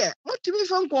kramofo de motumi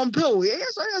fa nkompe o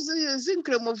yes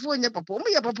kramofo nya papa mo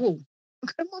ya papa o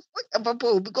kramofo ya papa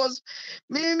o because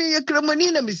me ye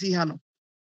kramoni na misi ha no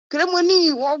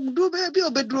kramoni wo do be bi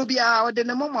obeduro bia o de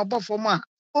ne mama bofo mo a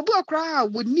obi okra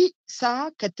woni saa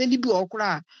katani bi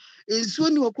okra ensuo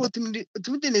ni okra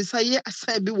tumi de ne sa ye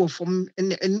asa bi wo fom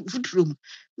futurum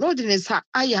no de ne sa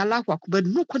ayala kwakoba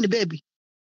no ko ne baby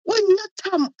wonya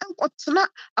tam enkotena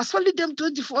asoli dem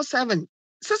 24/7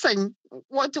 sisan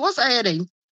what's ahead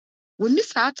when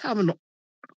this time no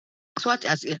so what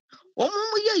as here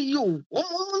omo ye you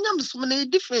omo nyam so na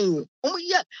different omo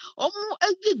ye omo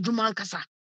agi dwuma nkasa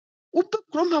ube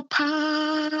kroma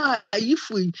pa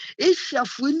ayifu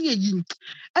ehwiafo ni eyi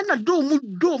na do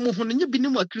mu ho nya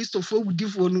binim a Christopher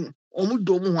wudifo no omo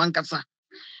do mu ho nkasa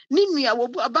ni nua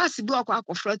wo abase bi akwa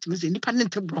akofra timi se nipa ne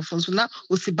ntebrofo so na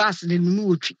osi base ne nu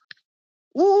wotwi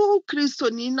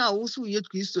Christoni na wo so ye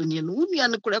Christoni no wo nua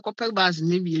ne kore kopel base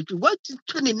ne bi etwi what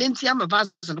tuni nenti ama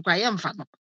base no kwa ye mfa no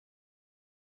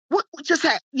wo just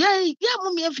say yeah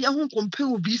mummy afia ho compare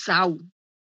obi saa wo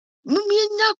mummy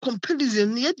nya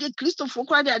comparison ye de Christopher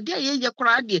kwa de ade ye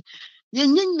kora de ye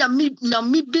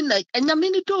nyame bi na nyame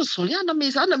ni doso ya na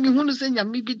me sa na me hunu se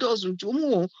nyame bi doso nti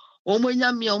omo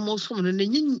nyame omo som no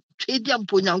nyi twedi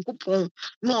ampo nyankopon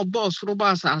na oboss ro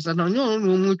ba asa na onyo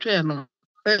no mu twe no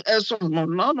so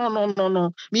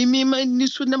no mi ma ni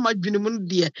su na madwene mu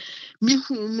de mi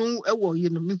hu no ewo ye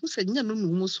no mi hu se nya no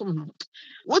mu som no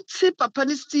what say papa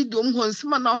ni stadium ho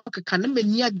nsema na okaka na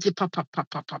mani agye papa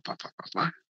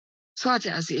so ati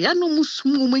ase ya no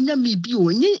musum mo nya mi bi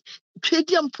o nyi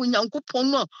twedi ampo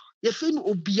nyankopon no ye fe no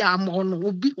obi amo no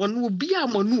obi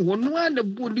amo no wono ana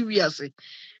bo ni wiase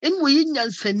en wo yi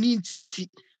nyansani ti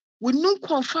wonu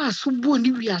konfa so bo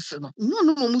ni wiase no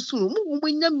no musum mo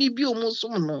nya mi bi o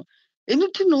musum no enu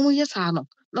ti no ye sa no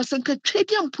na sanka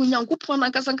twedi ampo nyankopon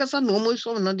na kasa no mo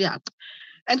so no de at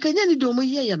enkanya ni do mo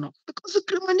ye no because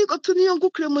kremani ko to ni yanko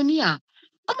kremani a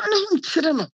ama na hu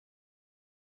tsire no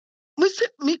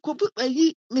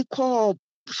me ko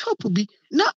shop bi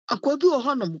na akwa bi wo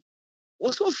honom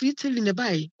wo so fi tell ne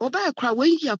bai wo bai akra wo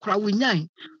yi akra wo nyan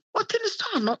wo tell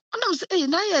store no anam say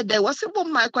na ye dey wo se bo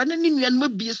mai kwa na ni nua no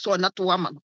bi so na to ama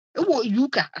no e wo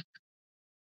yuka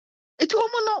eti wo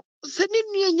mo no se ni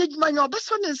nua nya djuma nya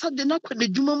obeso ne nsa de na kwa ne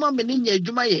djuma ma me ne nya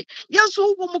djuma ye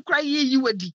so wo mo kra ye yi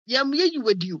wadi ye mo ye yi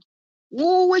wadi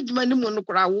wo djuma ni mo no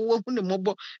kra wo hu ne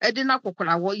mobo e de na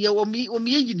kokora wo ye wo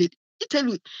mi ye yi ne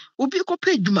itelu obi ko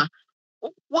pa djuma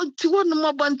wonti wonu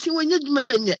mabanti wonye djuma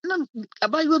nye na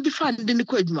abayo bi fa de ne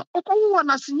ko djuma okwo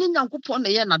na se nyankopon na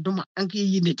ye na doma anka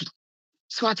yi ne di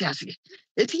so ati ase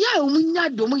eti ya omunya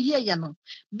dom ye no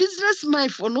business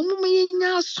mind for no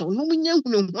munya so no munya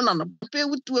hunu na no pe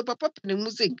wutu papa ne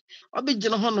music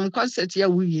obegina honom concert ya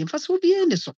wuyi fa so bi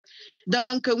ne so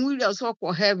danka nwuri so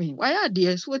ko heaven why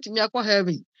ade so otimi akọ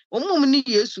heaven omum ni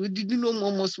Yesu didi no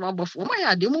momo so abofo ma ya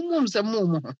ade momum se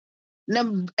momo na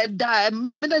da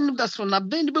meden da so na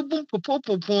ben be bum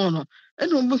popo no e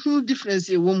no be hu difference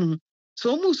e wo mu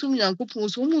so mu sum yankopon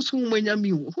so mu sum manya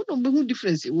mi wo hu no be hu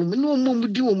difference e wo mu no mu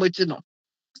di wo machi no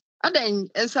adan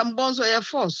ensam bonzo ye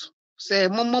force se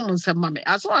momom nsam mame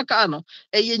aso aka no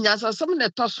e ye nyasasam na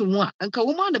toso mu a nka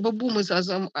wo ma na be bum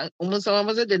sasam wo nsam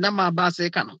ma se de na ma ba se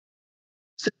ka no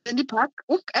se ni park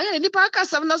ni park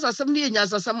asam na sasam ni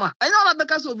nyasasam a anya na be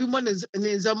ka so obi mo ne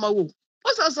nsam ma wo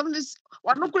osasam ni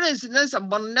wano kure incidents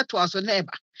ambon network so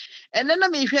neba ene na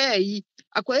me hwe yi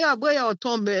akoya aboya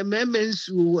oton me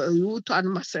nsu wuto an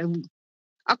masamu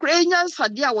akoya nyansa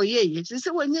de a woyeye se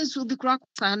wonye nsu bi kura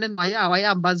kwata ne na ya wa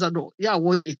ya ambassador ya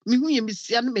wo mi hu ye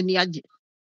misia no mani age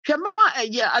hwe ma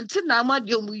eye anti na ma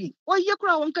de mu yi woye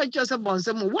kura won ka kye se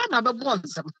bonsam wo na be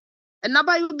bonsam ena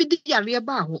ba yo bi di yare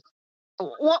ba ho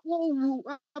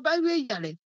wo abawe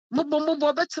yare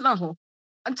mo betena ho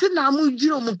anti na mu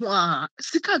jiro mu ho a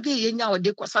sika ge ye nya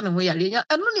ode kwasa ne ho yare nya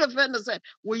eno ne fe ne se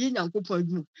wo ye nyankopon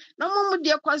adwum na mo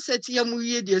de concert ya mu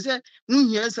ye de se mu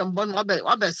hia nsembo no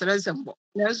obe sere nsembo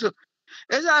yeso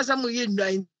eza asa mu ye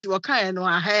ndan ti wo kan no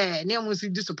a he ne mo si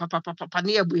di so papa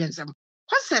ne ya bu ensem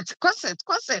concert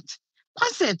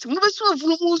mo be so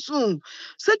afunu mu so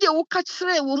se de wo ka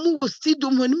kire wo mu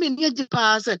stadium ho ne me ne agi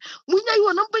pa se mu nya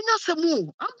yo no benya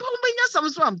samu ampa mo benya sam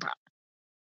so ampa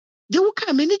de wo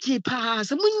ka me ne ji pa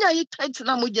se munya yi tight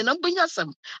na mo je na benya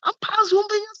sam ampa so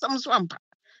benya sam so ampa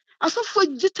asofo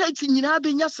ji tight nyina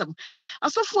benya sam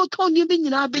asofo ton ni be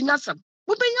nyina benya sam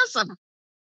mo benya sam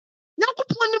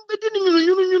nyankopon ni be di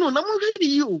nyunu na mo hwedi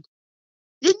yi o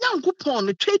ye nyankopon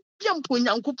no twa biampo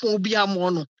nyankopon bi amo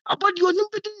no abodi oni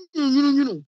be di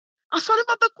nyunu asore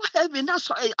ba be ko heaven na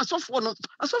asofo no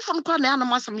kwa na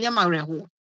anam asam ye ma reho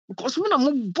because when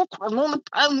I'm book on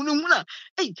time,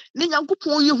 hey,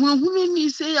 Nanyankupon, you ni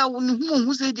say, I will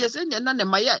who say, yes, and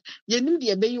Maya, you need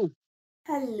the abayu.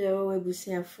 Hello,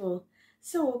 Ebusiafo.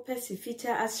 So, Percy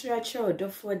Fita Asracha or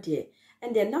Dofo dear,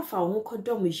 and then enough our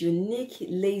Hokodom is unique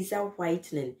laser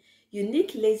whitening.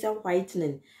 Unique laser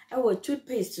whitening. Our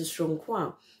toothpaste to strong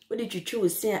quan. What did you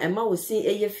choose? Say, and ma was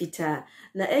saying a fita.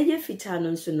 Na eye fita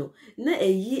non sono. Na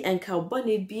a ye and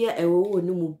carbonate beer a wo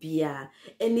no beer.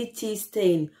 Any tea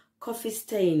stain, coffee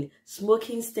stain,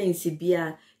 smoking stain,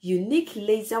 beer. Unique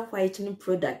laser whitening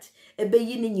product. Ebe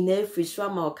yini nyina free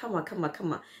swama o kama.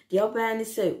 The obani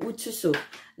say utu so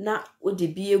na o de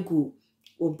biegu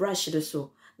o brush the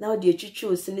so. Now the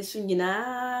chuchu sinisu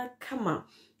nyina kama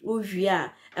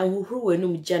uwia and who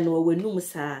wenum jano wenum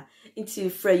sa into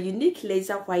for unique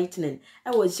laser whitening.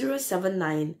 I was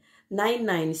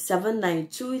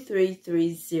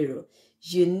 07999792330.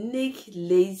 Unique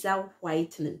laser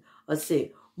whitening or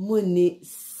say muni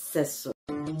seso.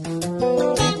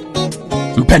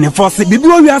 Penifose bibi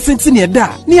o wiase ntine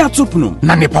da ni atopnum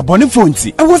na ne pabone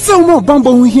fonti e wo se wo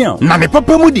bambo hu hia na ne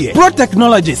papa mu de Pro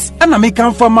Technologies ana me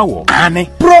kan fama wo ane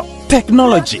Pro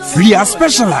Technologies. We are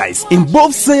specialized in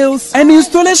both sales and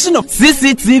installation of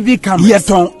CCTV cameras.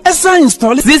 Yeton esa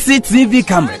install CCTV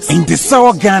cameras in the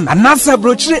South Ghana and NASA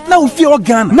brochure na ufi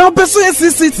Ghana. Now beso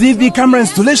CCTV camera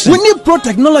installation. We need Pro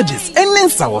Technologies and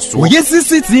Nensa also. We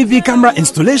CCTV camera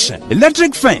installation,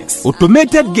 electric fence,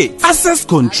 automated gate, access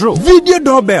control, video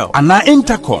doorbell, and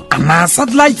intercom, and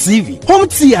satellite TV, home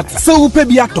theater. So upe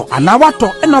biato and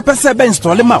wato and opese be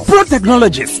install them out. Pro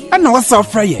Technologies and our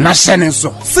software na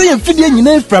shenenso. Say fidie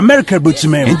nyina from America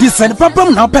brochime and this and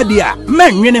papam na opedia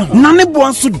man nwene ho na ne bo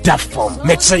anso da form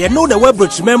make sure you know the web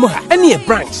brochime mu ha any a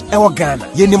branch e wo Ghana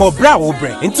ye ni mo bra wo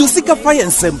bre into sika fire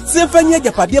nsem se fanya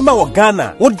japade ma wo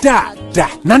Ghana wo da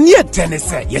na ne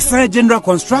tenese yes general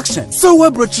construction so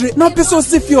web brochire na peso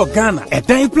si fi o Ghana e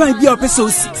dan plan bi o peso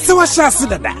si se wa sha se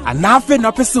dada ana afi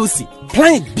na peso si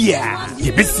plan bia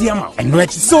ye besiama eno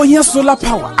echi so yen solar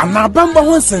power ana bamba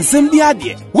ho nsensem bi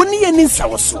ade woni ye ni nsa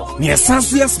wo so ne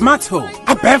esanso ye smart home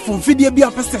abefo fidie bi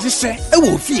apese hye e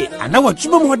wo fie ana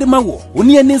watwuma mo de ma wo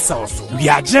woni ye ni nsa wo so we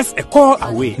are just a call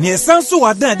away ne esanso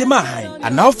wadan de ma han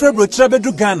ana ofre brochire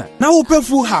bedu Ghana na wo pe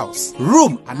full house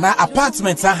room ana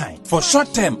apartment ahan for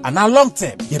short term ana long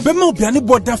term ye be ma obiane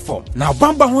border form na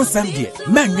bamba ho nsem de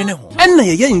manwene ho enna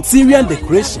ye interior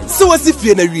decoration so wasi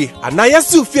fie na wie ana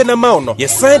yesu fie na ma no ye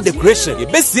sign decoration ye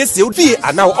besiesie odi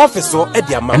ana office o e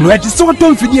di ama no e di so to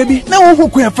mfidie bi na wo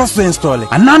hokun e fa so install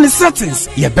ana ne settings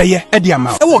ye beye e di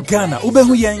ama e wo Ghana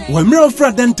ubehu yen wo mre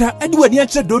ofra denta e di wadi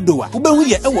ache dodowa ubehu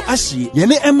ye e wo ahie ye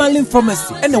ne Emerlin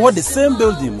Pharmacy e na wo the same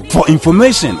building. For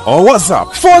information or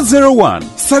WhatsApp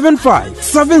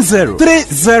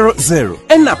 401-7570-300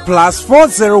 and a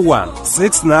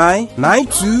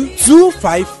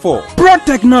 +401-6992-254. Pro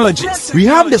Technologies. We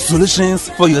have the solutions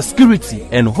for your security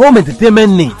and home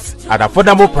entertainment needs at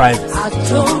affordable prices.